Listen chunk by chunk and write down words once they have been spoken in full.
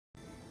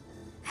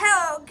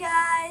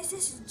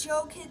this is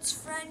Joe Kid's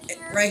friend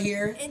here. Right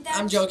here. And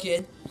I'm Joe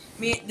Kid.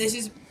 This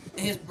is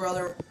his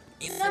brother,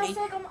 Anthony.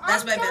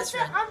 That's my best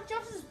friend. I'm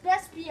Joseph's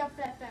best BFF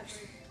ever.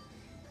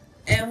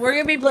 And we're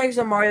gonna be playing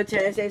some Mario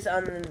Tennis Ace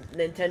on the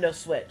Nintendo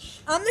Switch.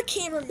 I'm the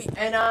cameraman.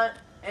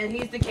 And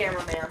he's the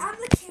cameraman. I'm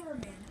the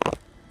cameraman.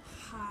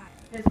 Hi.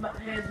 His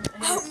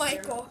Oh,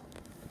 Michael.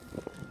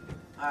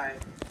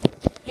 Alright.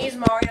 He's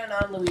Mario and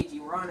I'm Luigi.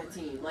 We're on a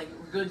team, like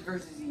good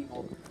versus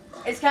evil.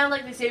 It's kind of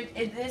like the same.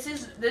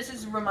 This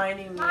is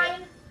reminding me.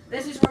 Mine.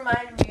 This is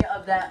reminding me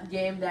of that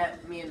game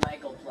that me and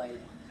Michael played.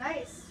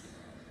 Nice.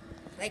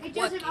 Like Hey what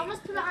Joseph, game? I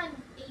almost put it on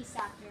Ace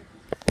after.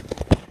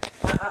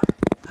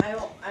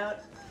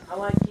 I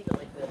want to keep it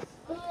like this.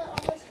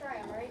 Let's try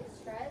it, alright?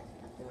 Let's try it.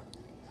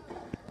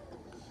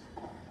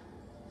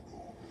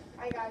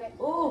 I got it.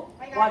 Ooh,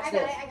 I watch got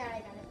this.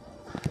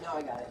 it. No,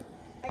 I got it.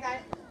 I got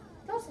it.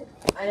 Joseph.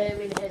 I didn't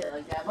mean to hit it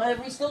like that,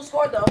 but we still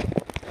scored though.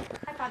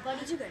 High five, buddy.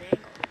 That's a good angle.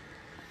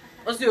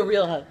 Let's do a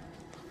real hug.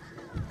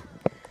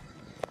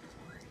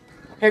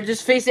 Here,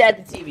 just face it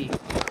at the TV.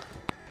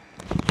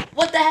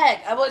 What the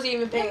heck? I wasn't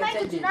even paying Hey, Michael,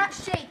 attention. do not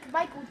shake.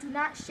 Michael, do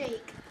not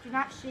shake. Do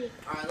not shake.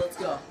 Alright, let's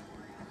go.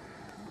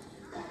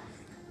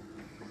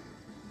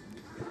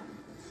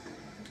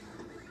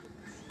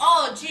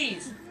 Oh,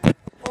 jeez.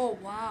 Oh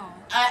wow.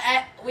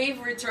 We've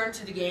returned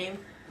to the game,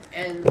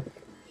 and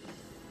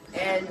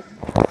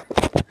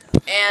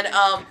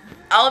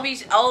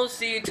I'll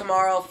see you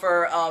tomorrow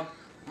for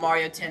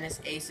Mario Tennis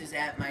Aces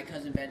at my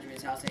cousin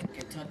Benjamin's house in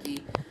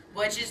Kentucky,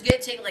 which is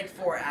gonna take like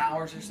 4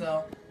 hours or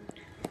so.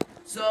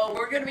 So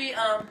we're gonna be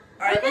all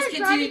right. Let's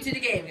continue to the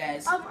game,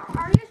 guys. Are you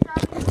guys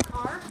driving in the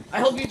car? I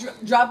hope you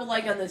drop a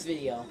like on this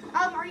video.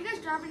 Are you guys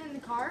driving in the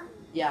car?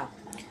 Yeah.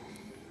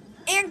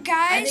 And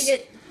I guys, think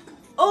it.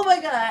 Oh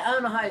my god! I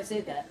don't know how to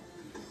say that.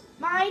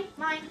 Mine.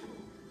 Mine.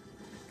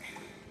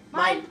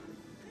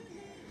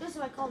 This is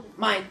what I called it.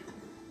 Mine.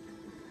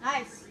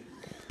 Nice.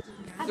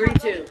 High 3,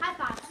 five, 2. buddy. High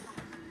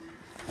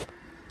five.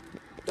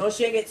 Don't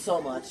shake it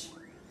so much.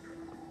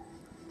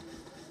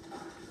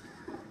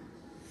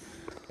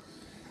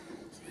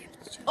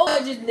 Oh, I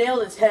just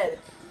nailed his head.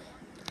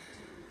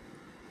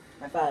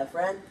 High five,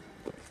 friend.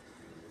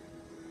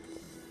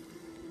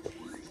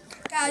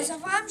 guys,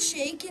 if I'm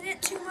shaking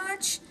it too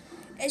much,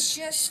 it's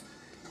just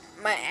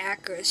my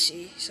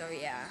accuracy. So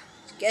yeah,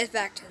 get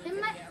back to the Hey,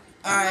 video.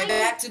 All right,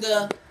 back to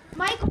the.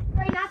 Michael,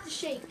 try not to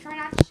shake. Try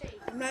not to shake.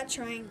 I'm not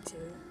trying to,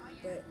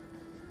 but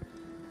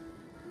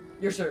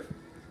Your serve.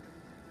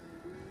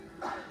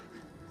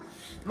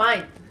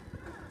 Mine.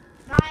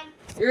 Mine.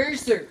 Your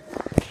serve.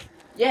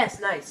 Yes,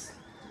 nice.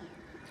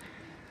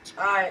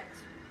 All right.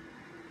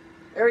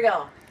 Here we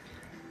go.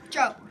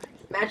 Joe.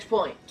 Match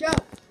point. Joe.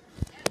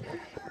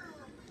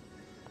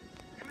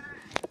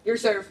 Your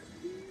serve.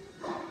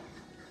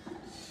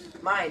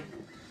 Mine.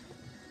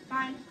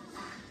 Mine.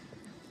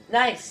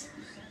 Nice.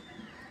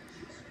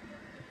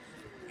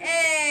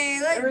 Hey,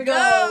 let's There we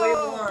go. We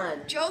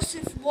won.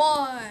 Joseph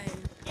won.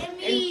 And And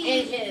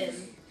me. him.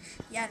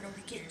 Yeah,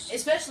 nobody cares.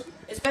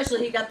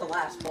 Especially he got the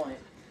last point.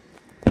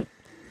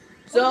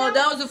 So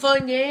that was a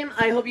fun game.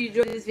 I hope you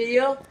enjoyed this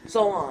video.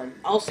 So on.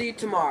 I'll see you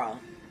tomorrow.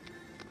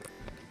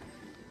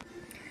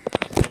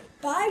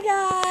 Bye,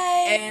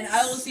 guys. And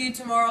I will see you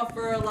tomorrow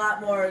for a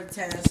lot more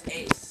Tennis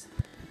Ace.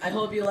 I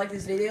hope you like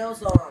this video.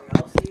 So long.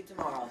 I'll see you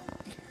tomorrow.